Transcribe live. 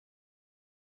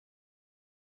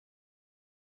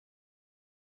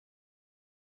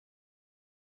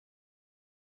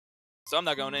so I'm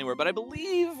not going anywhere. But I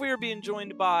believe we're being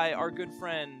joined by our good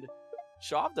friend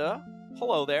Shovda.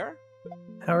 Hello there.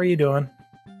 How are you doing?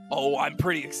 Oh, I'm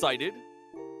pretty excited.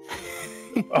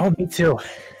 Oh, me too.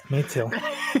 Me too.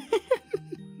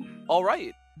 All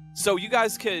right. So you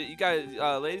guys,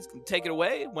 ladies, can take it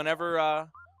away whenever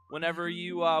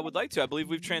you would like to. I believe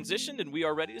we've transitioned and we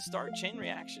are ready to start Chain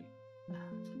Reaction.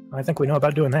 I think we know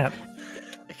about doing that.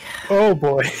 Oh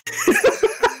boy.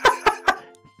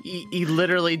 You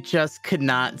literally just could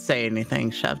not say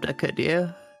anything, Shovda, could you?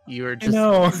 You were just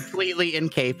completely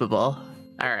incapable.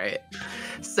 All right.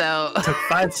 So it took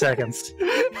 5 seconds.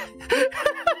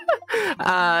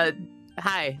 Hi,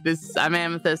 I'm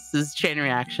Amethyst. This is Chain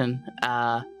Reaction.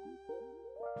 I'll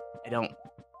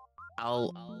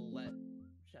let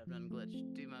Shovda and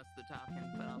Glitch do most of the talking,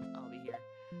 but I'll be here.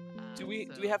 Do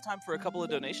we have time for a couple of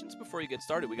donations before you get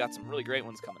started? We got some really great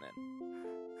ones coming in.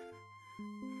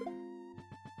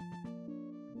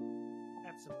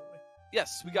 Absolutely.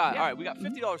 Yes, we got. All right, we got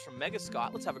 $50 from Mega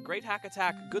Scott. Let's have a great hack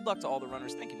attack. Good luck to all the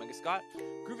runners. Thank you, Mega Scott.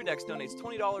 Groovindex donates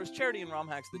 $20. Charity and ROM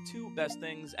Hacks, the two best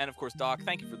things. And of course, Doc,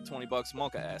 thank you for the $20.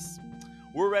 Molka S.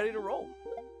 We're ready to roll.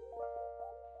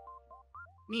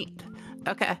 Neat.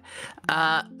 Okay.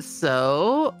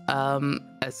 So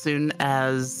as soon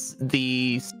as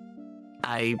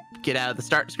I get out of the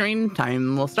start screen,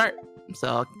 time will start.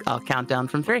 So I'll count down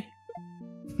from 3.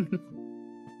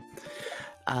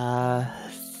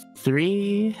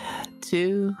 3,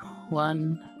 2,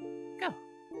 1, go.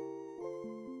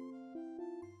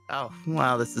 Oh,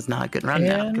 well, this is not a good run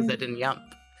now because I didn't jump.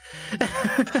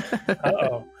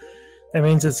 Uh-oh. That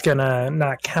means it's gonna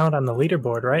not count on the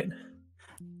leaderboard, right?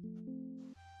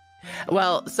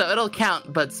 Well, so it'll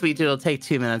count, but sweetdude will take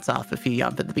 2 minutes off if you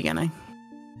jump at the beginning.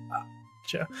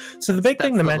 Gotcha. So the big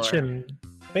thing to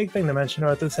mention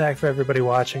about this hack for everybody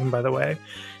watching, by the way,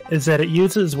 is that it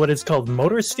uses what is called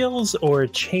motor skills or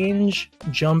change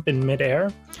jump in midair.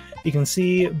 You can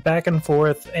see back and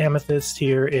forth. Amethyst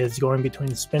here is going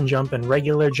between spin jump and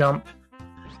regular jump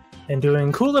and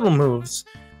doing cool little moves.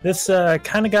 This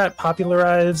kind of got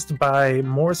popularized by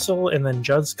Morsel and then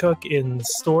Juzzcook in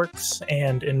Storks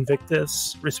and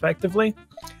Invictus, respectively.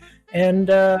 And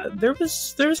there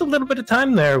was a little bit of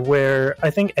time there where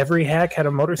I think every hack had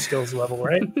a motor skills level,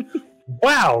 right?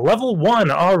 Wow, level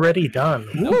 1 already done.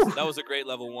 That was a great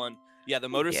level 1. Yeah, the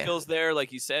motor skills there,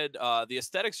 like you said, the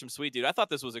aesthetics from sweetdude. I thought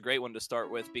this was a great one to start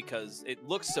with because it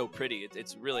looks so pretty.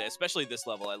 It's really, especially this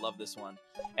level, I love this one.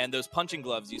 And those punching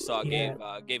gloves you saw gave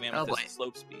Amethyst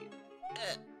slope speed.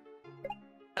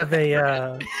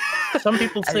 Some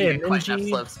people say a ninja.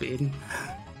 Slope speed.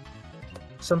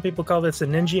 Some people call this a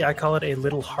ninja. I call it a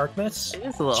little Harkness. It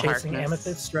is a little chasing Harkness.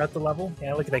 Amethyst throughout the level.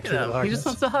 Yeah, look at that cute little Harkness. He just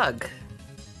wants a hug.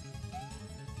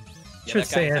 Yeah,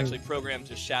 that guy is actually programmed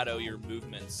to shadow your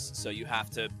movements, so you have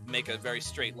to make a very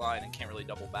straight line and can't really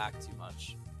double back too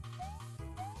much.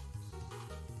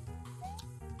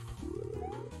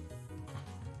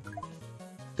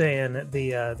 Dan,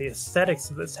 the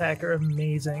aesthetics of this hack are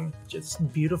amazing.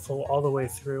 Just beautiful all the way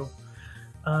through.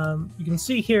 You can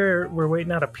see here we're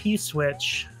waiting out a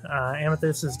P-switch.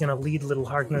 Amethyst is going to lead Little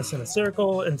Harkness in a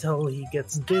circle until he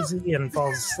gets dizzy and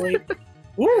falls asleep.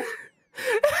 Woo!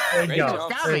 There you go.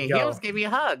 Got me. He almost gave me a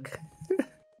hug.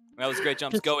 That was great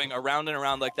jumps, going around and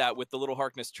around like that with the Little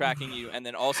Harkness tracking you, and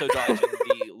then also dodging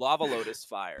the Lava Lotus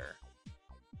fire.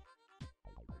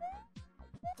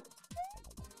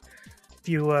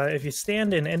 If you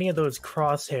stand in any of those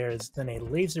crosshairs, then a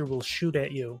laser will shoot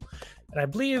at you. And I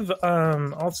believe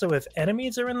also if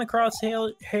enemies are in the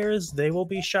crosshairs, they will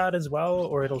be shot as well,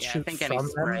 or it'll shoot from them.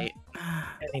 Sprite.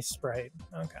 Any sprite.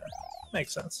 Okay,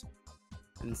 makes sense.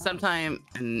 And sometimes,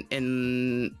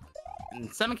 in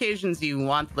some occasions, you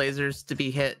want lasers to be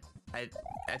hit. I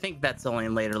think that's only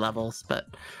in later levels, but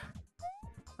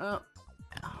well,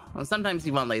 sometimes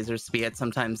you want lasers to be hit.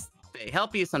 Sometimes they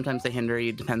help you. Sometimes they hinder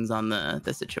you. Depends on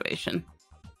the situation.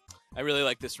 I really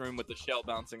like this room with the shell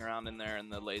bouncing around in there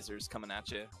and the lasers coming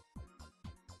at you.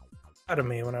 Out of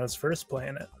me when I was first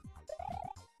playing it.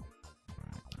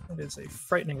 It is a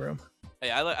frightening room. Hey,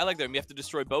 I like that room. You have to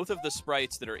destroy both of the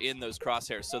sprites that are in those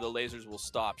crosshairs so the lasers will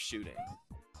stop shooting.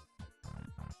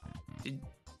 Did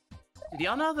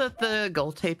y'all know that the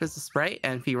gold tape is a sprite,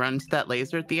 and if you run to that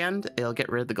laser at the end, it'll get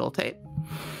rid of the gold tape?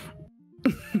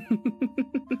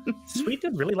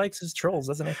 Sweetdude really likes his trolls,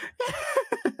 doesn't he?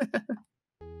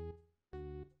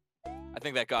 I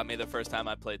think that got me the first time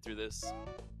I played through this.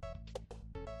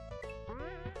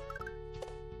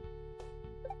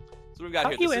 So we've got How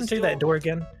here. do you enter that door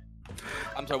again?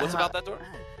 I'm sorry, what's about that door?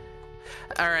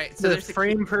 All right, so there's a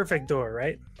frame perfect door,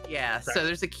 right? Yeah, so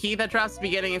there's a key that drops at the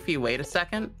beginning if you wait a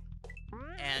second.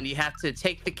 and you have to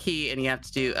take the key, and you have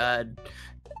to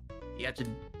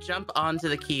jump onto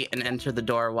the key and enter the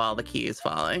door while the key is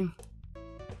falling.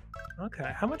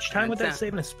 Okay, how much time would that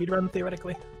save in a speedrun,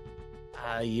 theoretically?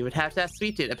 You would have to ask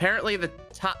Sweet Dude. Apparently, the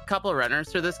top couple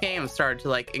runners for this game have started to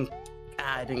like.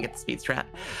 I didn't get the speed strat.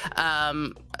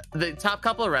 The top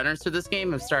couple of runners for this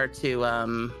game have started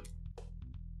to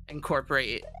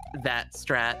incorporate that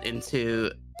strat into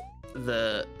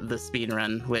the speed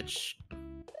run, which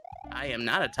I am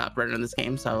not a top runner in this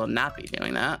game, so I will not be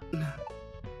doing that.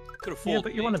 Could have fooled Yeah,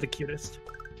 but you're one of the cutest.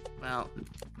 Well,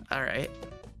 all right,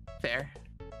 fair.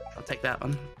 I'll take that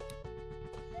one.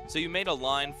 So you made a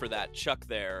line for that chuck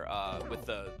there with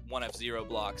the 1F0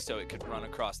 block so it could run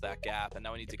across that gap, and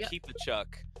now we need to keep the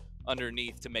chuck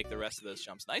underneath to make the rest of those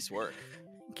jumps. Nice work.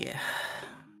 Yeah.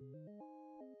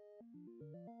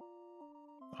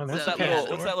 Oh, What's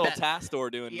that little task door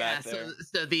doing back there?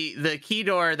 So the key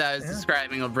door that I was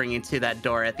describing will bring you to that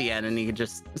door at the end, and you can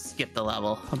just skip the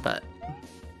level. But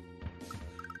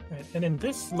right. And in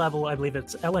this level, I believe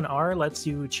it's L and R lets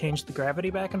you change the gravity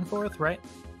back and forth, right?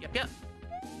 Yep.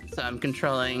 So I'm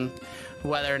controlling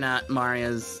whether or not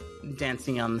Mario's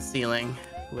dancing on the ceiling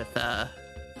with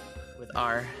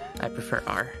R. I prefer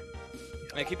R.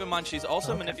 And keep in mind, she's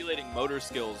also manipulating motor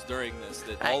skills during this,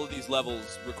 that all of these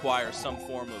levels require some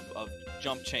form of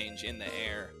jump change in the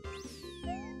air.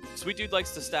 Sweet Dude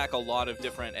likes to stack a lot of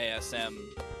different ASM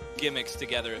gimmicks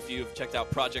together. If you've checked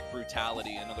out Project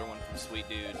Brutality, another one from Sweet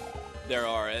Dude,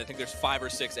 I think there's 5 or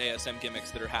 6 ASM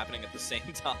gimmicks that are happening at the same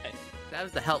time. That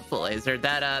was the helpful laser.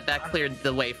 That cleared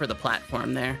the way for the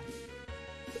platform there.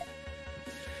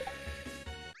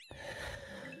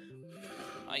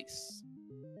 Nice.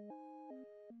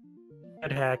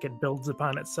 That hack, it builds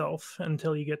upon itself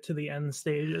until you get to the end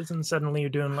stages, and suddenly you're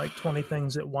doing like 20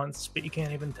 things at once, but you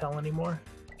can't even tell anymore.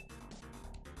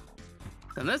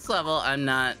 On this level, I'm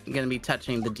not going to be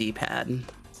touching the D-pad,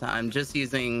 so I'm just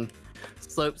using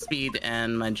slope speed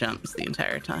and my jumps the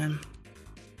entire time.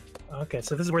 Okay,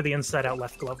 so this is where the inside-out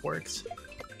left glove works.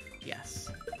 Yes.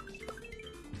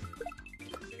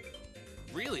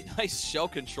 Really nice shell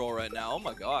control right now. Oh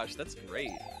my gosh, that's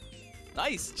great.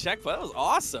 Nice check, that was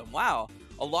awesome. Wow.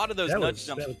 A lot of those nudge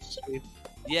jumps. That was sweet.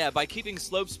 Yeah, by keeping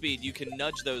slope speed, you can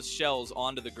nudge those shells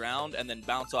onto the ground and then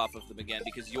bounce off of them again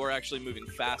because you're actually moving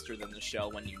faster than the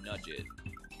shell when you nudge it.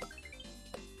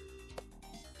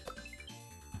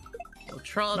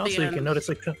 Troll at also, the you end. can notice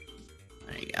like. There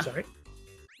you go. Sorry.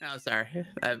 Oh, sorry.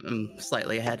 I'm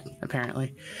slightly ahead,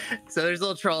 apparently. So there's a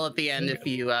little troll at the end if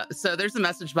you... so there's a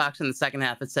message box in the second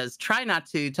half that says, try not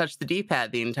to touch the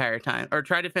D-pad the entire time, or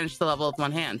try to finish the level with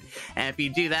one hand. And if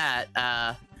you do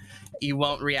that, you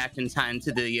won't react in time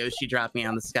to the Yoshi dropping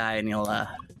out of the sky, and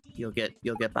you'll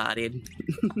get bodied.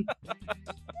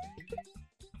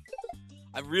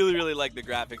 I really like the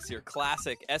graphics here.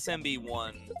 Classic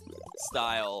SMB1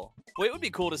 style. Boy, it would be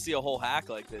cool to see a whole hack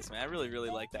like this, man. I really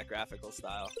like that graphical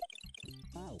style.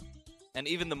 And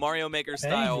even the Mario Maker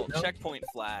style checkpoint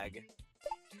flag.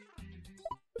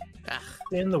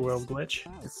 In the world glitch.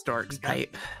 The Stork's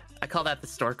pipe. I call that the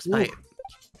Stork's pipe.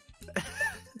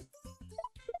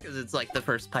 Because it's like the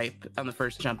first pipe on the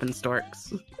first jump in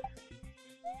Storks.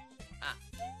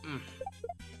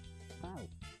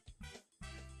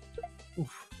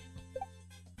 Oof.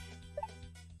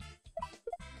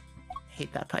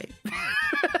 Hate that pipe.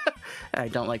 I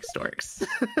don't like Storks.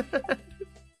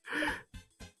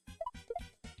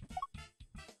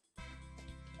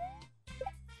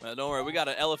 Don't worry, we got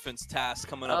an elephant's task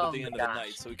coming up at the end of the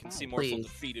night, so we can see Morsel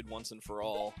defeated once and for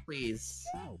all. Please.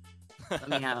 Let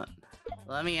me out.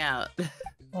 Let me out.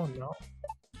 Oh no.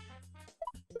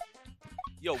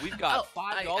 Yo, we've got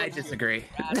 $5. I disagree.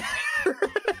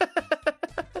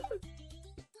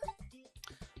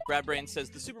 Brad Brain says,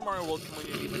 the Super Mario World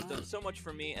community has done so much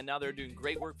for me, and now they're doing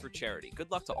great work for charity. Good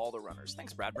luck to all the runners.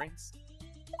 Thanks, Brad Brains.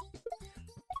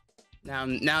 Now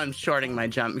I'm shorting my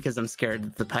jump because I'm scared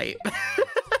of the pipe.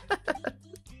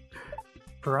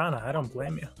 Piranha, I don't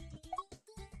blame you.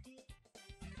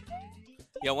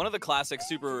 Yeah, one of the classic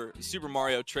Super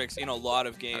Mario tricks in a lot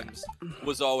of games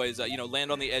was always, land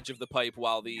on the edge of the pipe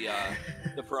while the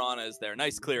piranha is there.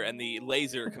 Nice clear, and the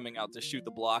laser coming out to shoot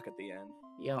the block at the end.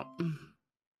 Yep.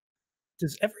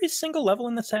 Does every single level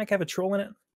in this hack have a troll in it?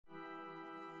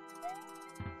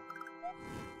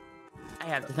 I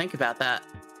have to think about that.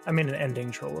 I mean an ending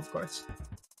troll, of course.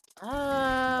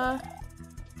 I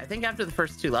think after the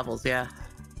first 2 levels, yeah.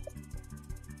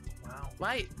 Wow.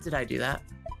 Why did I do that?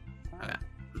 Okay.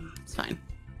 It's fine.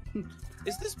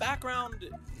 Is this background...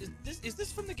 Is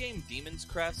this from the game Demon's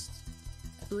Crest?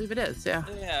 I believe it is, yeah.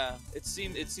 Yeah, it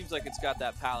seems like it's got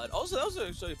that palette. Also, that was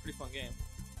actually a pretty fun game.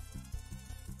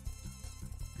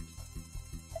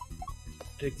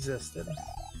 it existed.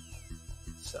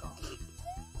 So.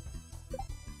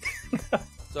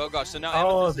 So, oh gosh, so now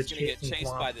Amethyst is going to get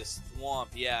chased by this swamp,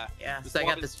 yeah. Yeah, The so I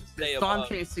got is this stay swamp above.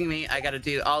 chasing me. I got to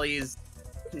do all these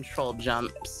controlled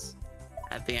jumps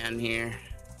at the end here.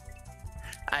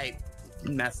 I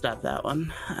messed up that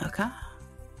one. Okay.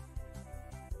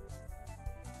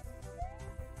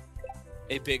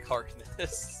 A big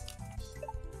Harkness.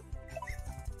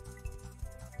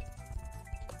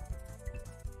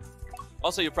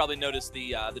 Also, you'll probably notice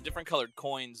the different colored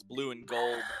coins, blue and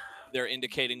gold. They're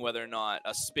indicating whether or not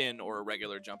a spin or a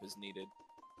regular jump is needed.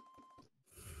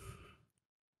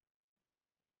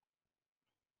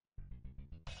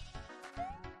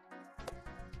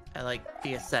 I like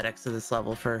the aesthetics of this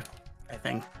level for, I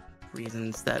think,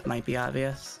 reasons that might be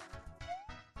obvious.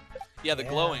 Yeah, the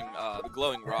glowing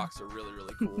rocks are really,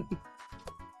 really cool.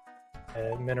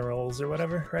 Minerals or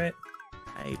whatever, right?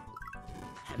 I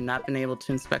have not been able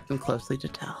to inspect them closely to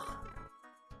tell.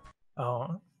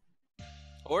 Oh.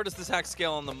 Or does this hack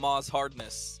scale on the Moz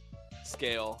hardness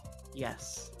scale?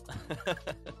 Yes.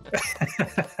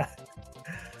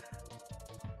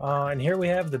 And here we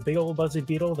have the big old buzzy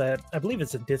beetle that I believe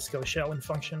it's a disco shell in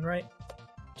function, right?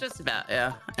 Just about,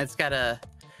 yeah. It's got a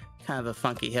kind of a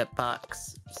funky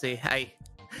hitbox. See, I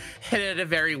hit it at a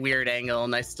very weird angle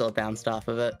and I still bounced off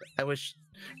of it. I wish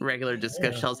regular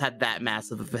disco shells had that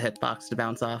massive of a hitbox to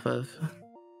bounce off of.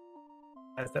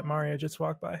 As that Mario just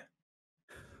walked by.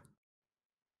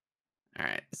 All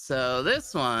right, so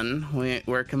this one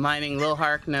we're combining Lil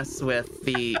Harkness with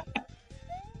the.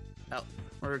 Oh,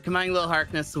 we're combining Lil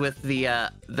Harkness with the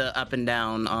up and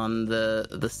down on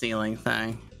the ceiling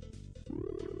thing.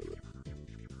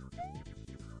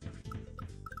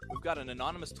 We've got an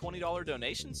anonymous $20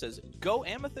 donation. Says, "Go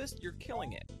Amethyst, you're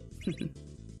killing it."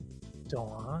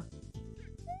 Aw.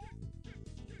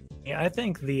 Yeah, I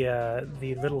think the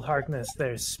little Harkness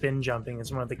there spin jumping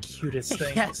is one of the cutest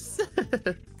things. Yes.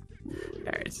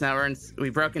 All right, so now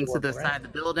we broke into the side of the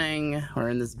building. We're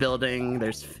in this building.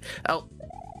 There's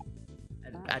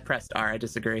I pressed R. I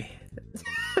disagree.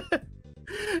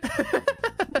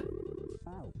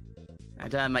 I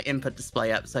don't have my input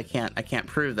display up, so I can't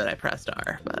prove that I pressed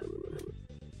R. But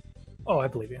Oh, I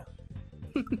believe you.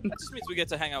 That just means we get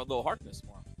to hang out with Lil Harkness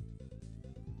more.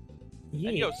 Yeah.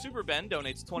 And yo, Super Ben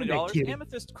donates $20. Cutie.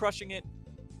 Amethyst crushing it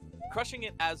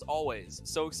as always.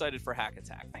 So excited for Hack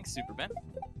Attack. Thanks, Super Ben.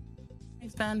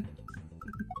 thanks, Ben.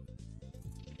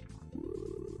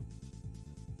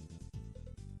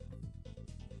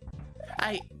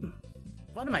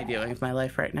 What am I doing with my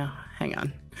life right now? Hang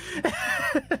on.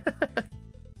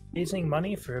 Raising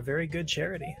money for a very good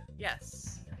charity.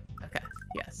 Yes. Okay.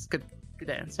 Yes. Good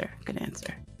answer. Good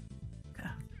answer. Okay.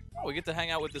 Oh, we get to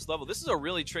hang out with this level. This is a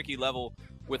really tricky level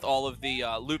with all of the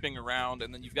looping around,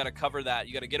 and then you've got to cover that.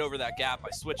 You got to get over that gap by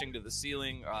switching to the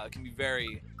ceiling. It can be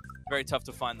very, very tough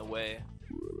to find the way.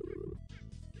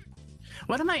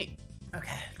 What am I?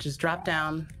 Okay. Just drop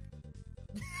down.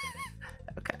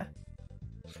 Okay.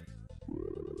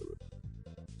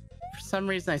 For some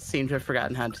reason, I seem to have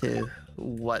forgotten how to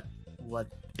what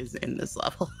is in this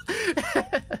level.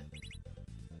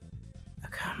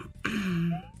 Okay.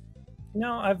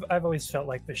 No, I've always felt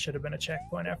like there should have been a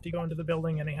checkpoint after you go into the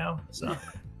building anyhow. So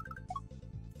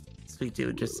Sweetdude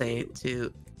would just say it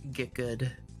to get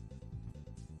good.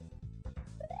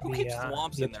 Who keeps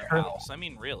swamps in their house? I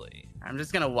mean, really. I'm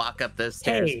just gonna walk up those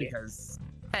stairs because.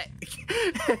 Hey.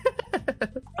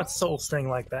 Not Soul Sting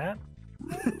like that.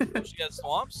 Oh, she got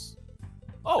swamps?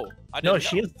 Oh, I didn't No, know.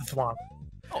 she is the swamp.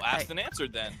 Oh, asked and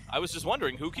answered then. I was just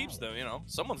wondering who keeps them, you know.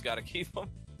 Someone's got to keep them.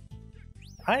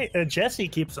 Jesse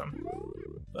keeps them.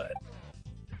 But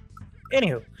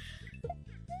anywho.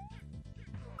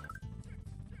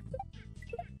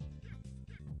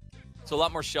 So a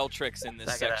lot more shell tricks in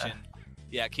this section.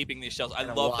 Yeah, keeping these shells. I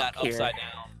love that upside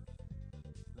down.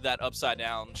 That upside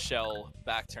down shell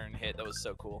back turn hit. That was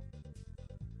so cool.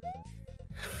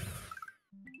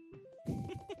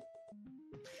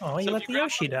 Oh, you let the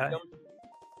Yoshi die.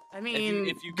 I mean,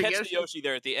 if you catch the Yoshi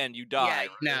there at the end, you die.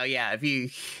 Yeah, no, yeah. If you,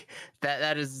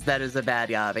 that is a bad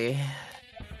yobby.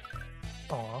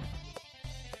 Aw. All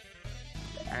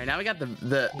right, now we got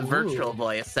the Virtual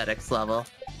Boy aesthetics level.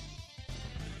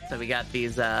 So we got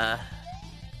these.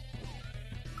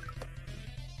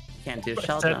 Can't do a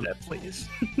shell jump. That, please.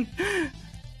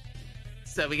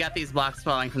 So we got these blocks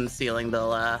falling from the ceiling.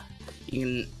 They'll you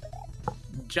can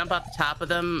jump off the top of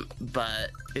them,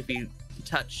 but if you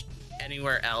touch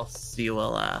anywhere else, you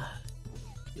will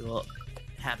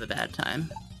have a bad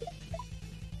time.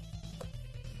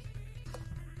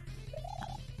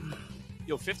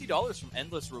 Yo, $50 from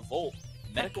Endless Revolt.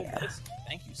 Medical medicine.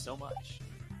 Thank you so much.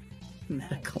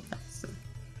 Medical medicine.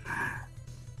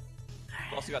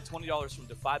 We've also got $20 from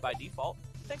Defy by Default.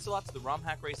 Thanks a lot to the ROM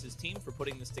Hack Races team for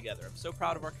putting this together. I'm so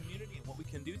proud of our community and what we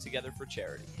can do together for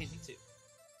charity. Hey, me too.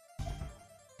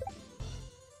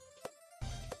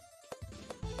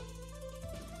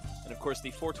 And of course,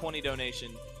 the 420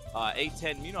 donation.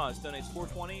 810 Munoz donates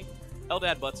 420.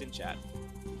 Eldad butts in chat.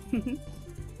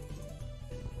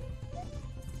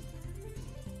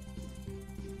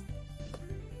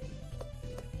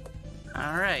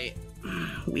 All right,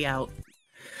 we out.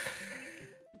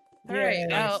 All right,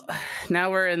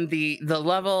 now we're in the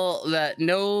level that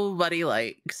nobody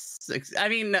likes. I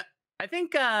mean, I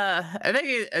think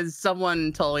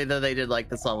someone told me that they did like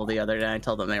this level the other day. I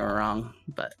told them they were wrong,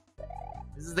 but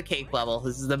this is the cape level.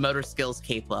 This is the motor skills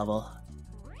cape level.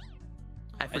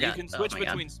 I forgot. And you can switch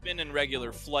between spin and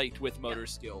regular flight with motor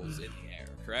skills in the air,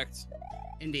 correct?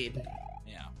 Indeed.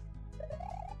 Yeah.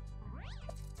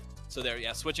 So there,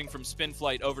 yeah, switching from spin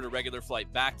flight over to regular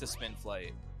flight, back to spin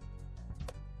flight.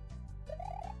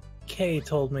 Kay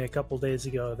told me a couple days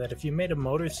ago that if you made a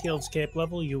motor skills cape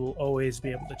level, you will always be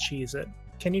able to cheese it.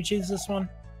 Can you cheese this one?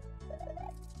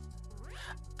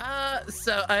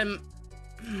 So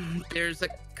there's a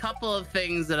couple of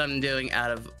things that I'm doing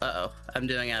out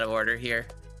of order here.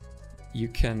 You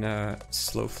can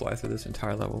slow fly through this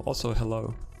entire level. Also,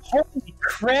 hello. Holy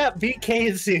crap, BK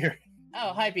is here.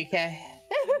 Oh, hi, BK.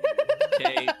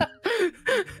 Cape.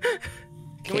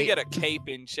 Can we get a cape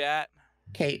in chat?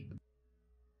 Cape.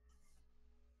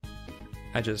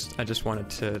 I just wanted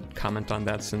to comment on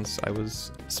that since I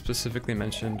was specifically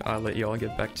mentioned. I'll let y'all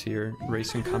get back to your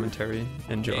racing commentary.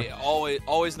 Enjoy. Yeah,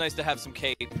 always nice to have some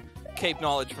cape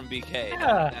knowledge from BK.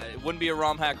 Yeah. It wouldn't be a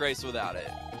ROM hack race without it.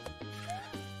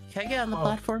 Can I get on the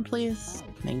platform, please?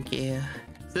 Thank you.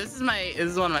 So this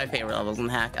is one of my favorite levels in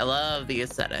Hack. I love the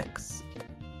aesthetics,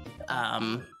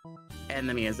 and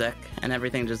the music, and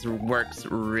everything just works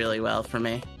really well for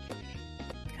me.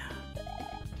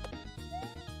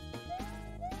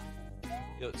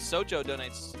 Sojo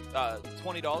donates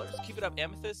 $20. Keep it up,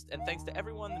 Amethyst, and thanks to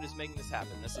everyone that is making this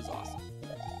happen. This is awesome.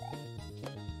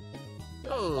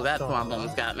 Oh, that swamp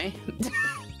almost got me.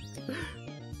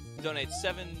 Donates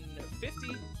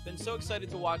 $7.50. Been so excited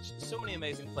to watch so many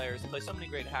amazing players play so many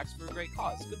great hacks for a great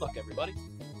cause. Good luck, everybody.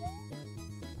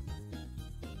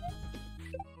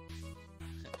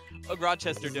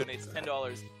 Rochester donates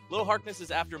 $10. Little Harkness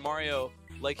is after Mario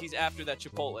like he's after that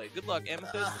Chipotle. Good luck,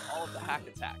 Amethyst, and all of the hack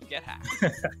attack. Get hacked.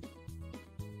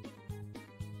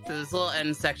 So this little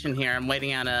end section here, I'm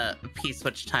waiting on a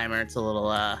P-switch timer. It's a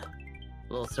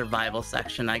little survival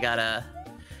section. I gotta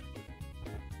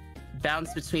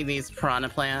bounce between these piranha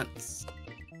plants,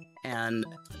 and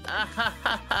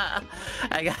I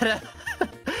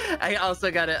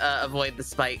also gotta avoid the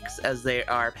spikes as they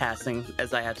are passing,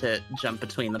 as I have to jump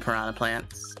between the piranha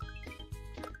plants.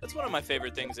 That's one of my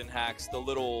favorite things in hacks.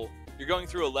 You're going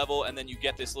through a level and then you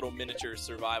get this little miniature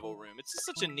survival room. It's just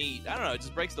such a neat, I don't know, it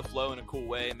just breaks the flow in a cool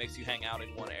way. It makes you hang out in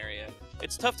one area.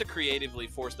 It's tough to creatively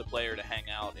force the player to hang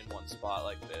out in one spot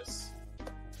like this.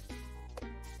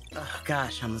 Oh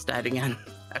gosh, I almost died again.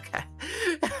 Okay.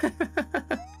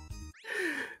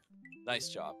 Nice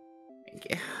job. Thank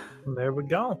you. There we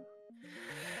go.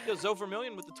 Yo,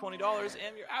 Zovermillion with the $20,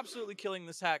 and you're absolutely killing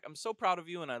this hack. I'm so proud of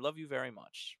you, and I love you very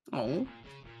much. Oh.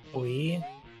 We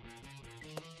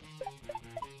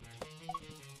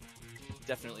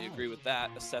definitely agree with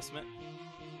that assessment.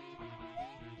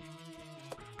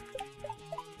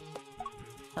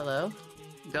 Hello?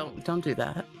 Don't do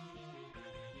that.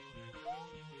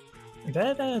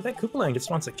 That Koopalang just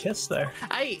wants a kiss there.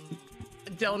 I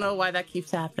don't know why that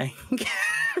keeps happening.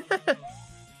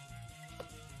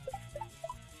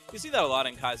 You see that a lot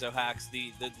in Kaizo hacks,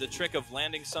 the trick of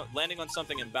landing on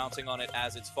something and bouncing on it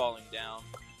as it's falling down.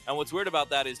 And what's weird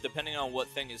about that is depending on what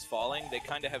thing is falling, they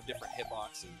kind of have different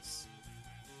hitboxes.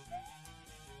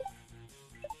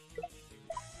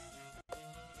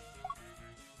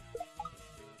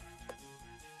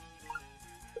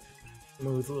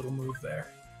 Smooth little move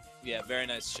there. Yeah, very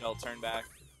nice shell turn back.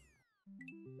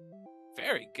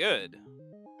 Very good.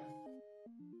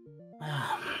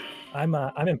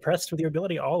 I'm impressed with your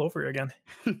ability all over again.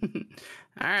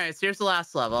 All right, so here's the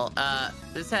last level.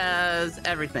 This has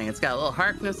everything. It's got a little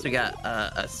Harkness. We got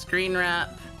a screen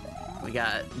wrap. We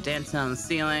got dancing on the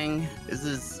ceiling. This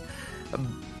is,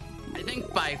 I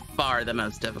think, by far the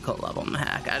most difficult level in the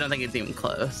hack. I don't think it's even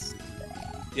close.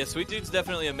 Yeah, sweetdude's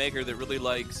definitely a maker that really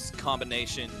likes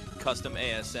combination custom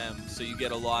ASM, so you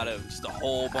get just a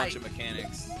whole bunch of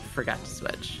mechanics. Forgot to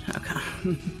switch. Okay.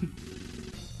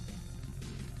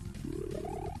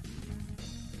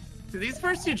 So these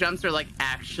first two jumps are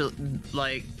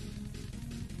actually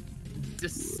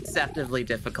deceptively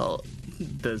difficult.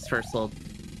 Those first little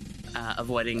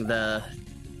avoiding the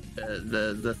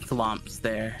thwomps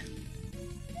there.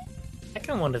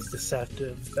 Second one is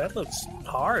deceptive. That looks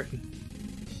hard.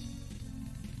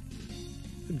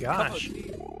 Gosh.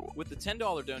 With the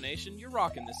 $10 donation, you're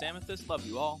rocking this, Amethyst. Love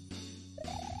you all.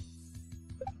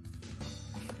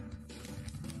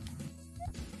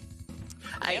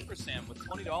 Ampersand with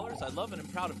 $20. I love and am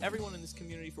proud of everyone in this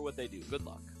community for what they do. Good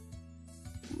luck.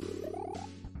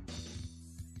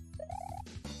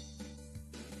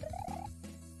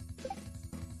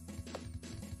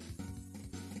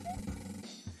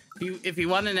 If you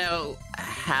want to know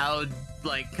how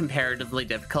like comparatively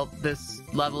difficult this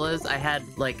level is, I had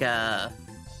like a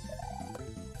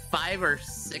 5 or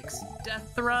 6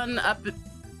 death run up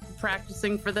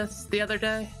practicing for this the other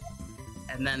day,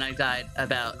 and then I died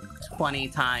about 20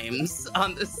 times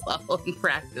on this level in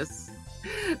practice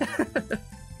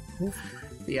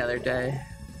the other day.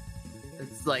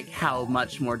 It's like how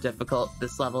much more difficult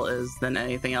this level is than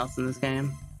anything else in this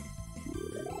game.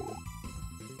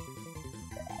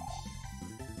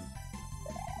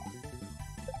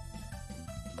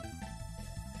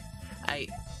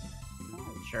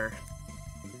 Sure.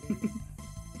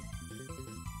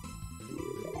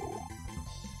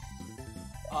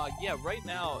 Yeah, right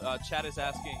now, chat is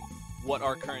asking what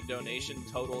our current donation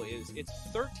total is. It's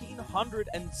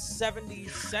 1,370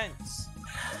 cents.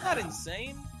 Isn't that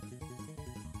insane?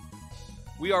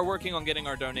 We are working on getting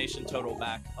our donation total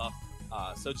back up,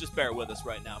 so just bear with us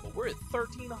right now. But we're at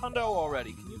 1,300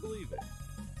 already. Can you believe it?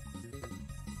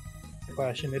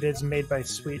 Question. It is made by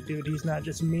Sweetdude. He's not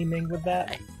just memeing with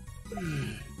that.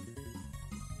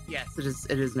 Yes,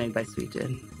 it is made by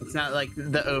Sweetdude. It's not like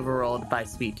the overrolled by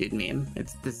Sweetdude meme.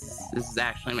 This is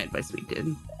actually made by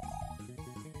Sweetdude.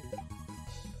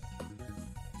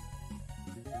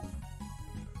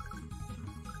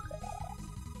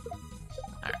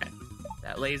 Alright.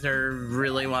 That laser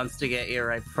really wants to get you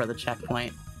right before the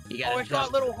checkpoint. You gotta it's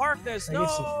got little Harkness.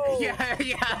 No!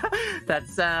 Yeah.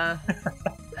 That's that's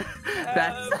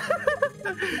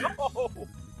no!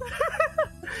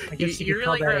 I guess you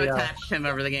really grow attached to him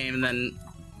over the game, and then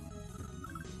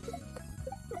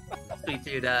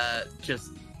Sweetdude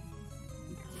just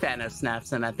Thanos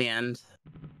snaps him at the end.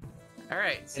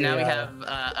 Alright, so now we have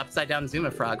upside down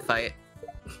Zuma frog fight.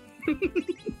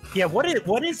 Yeah, what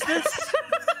is this?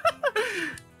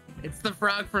 It's the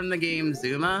frog from the game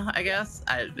Zuma, I guess.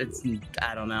 I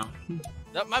don't know.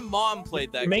 My mom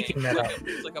played that Making game. that up.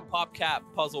 It's like a PopCap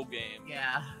puzzle game.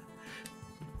 Yeah.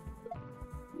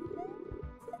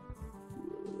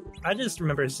 I just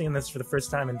remember seeing this for the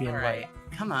first time and being Alright,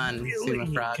 come on, really Zuma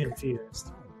frog.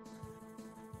 confused.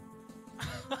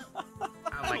 Oh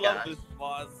my I love god. this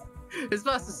boss. This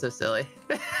boss is so silly.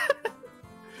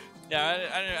 Yeah,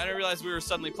 I didn't realize we were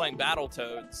suddenly playing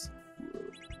Battletoads.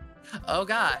 Oh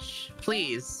gosh,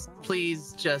 please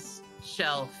just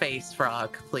shell face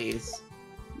frog, please.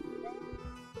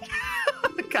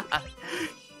 God,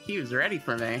 he was ready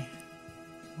for me.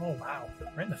 Oh wow,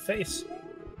 right in the face.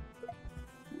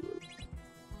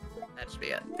 That should be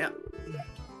it. Yep.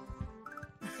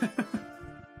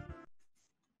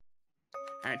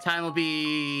 Alright, time will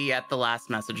be at the last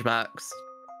message box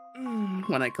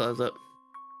when I close it.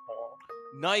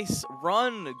 Nice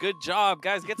run. Good job.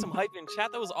 Guys, get some hype in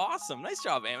chat. That was awesome. Nice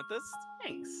job, Amethyst.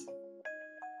 Thanks.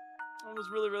 That was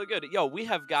really, really good. Yo, we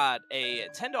have got a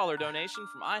 $10 donation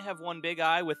from I Have One Big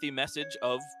Eye with the message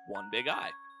of One Big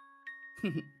Eye.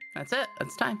 That's it.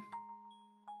 That's time.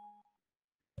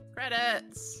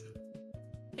 Credits.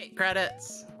 Hey,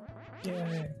 credits.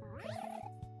 Yay.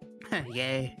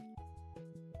 Yay.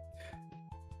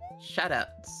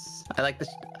 Shoutouts. I like this.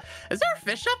 Is there a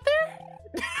fish up there?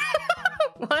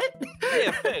 What? Hey,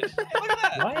 a fish. Hey, look at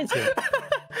that. Why is it?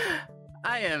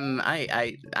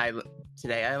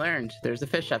 Today I learned there's a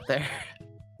fish up there.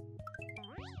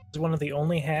 It's one of the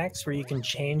only hacks where you can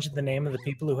change the name of the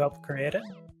people who helped create it.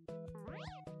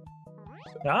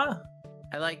 Ah,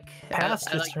 past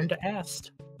I is like turned to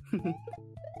ast.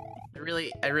 I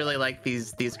really like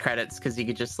these credits because you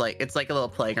could just it's like a little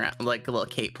playground, like a little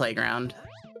Kate playground.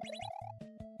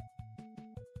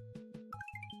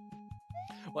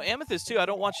 Well, Amethyst, too, I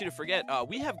don't want you to forget,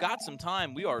 we have got some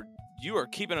time. You are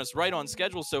keeping us right on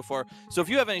schedule so far. So if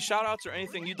you have any shout-outs or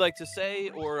anything you'd like to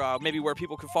say, or maybe where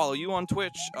people can follow you on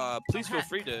Twitch, please feel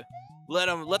free to let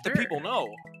the people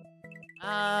know.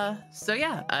 So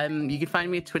yeah, you can find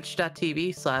me at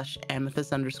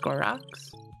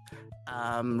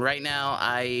twitch.tv/amethyst_rocks. Right now,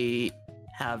 I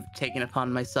have taken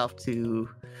upon myself to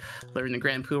learn the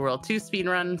Grand Poo World 2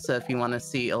 speedrun, so if you want to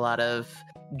see a lot of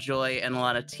joy and a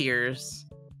lot of tears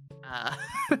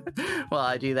while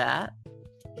I do that,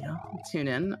 tune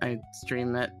in. I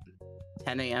stream at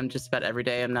 10 a.m. just about every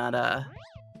day. I'm not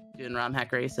doing ROM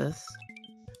hack races.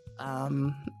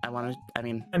 I'm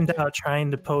out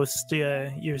trying to post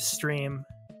your stream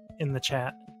in the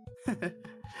chat.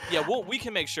 Yeah, we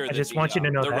can make sure that just want you to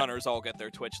know the that. runners all get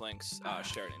their Twitch links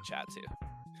shared in chat too.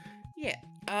 Yeah.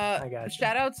 I got you.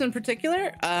 Shout outs in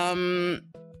particular. I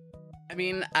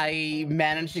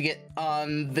managed to get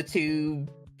on the 2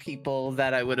 people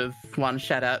that I would have wanted to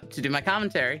shout out to do my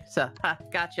commentary. So,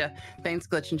 gotcha. Thanks,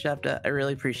 Glitch and Shovda. I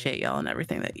really appreciate y'all and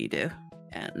everything that you do.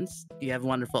 And you have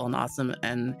wonderful and awesome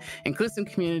and inclusive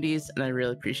communities, and I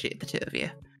really appreciate the 2 of you.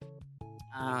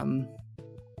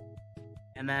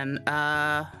 And then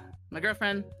my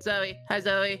girlfriend Zoe. Hi,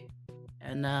 Zoe.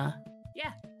 And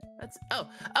yeah, that's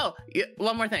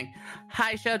one more thing.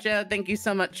 Hi, Shoujo. Thank you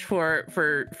so much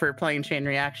for playing Chain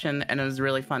Reaction, and it was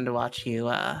really fun to watch you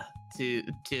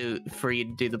for you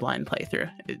to do the blind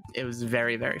playthrough. It was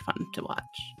very, very fun to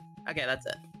watch. Okay, that's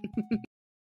it.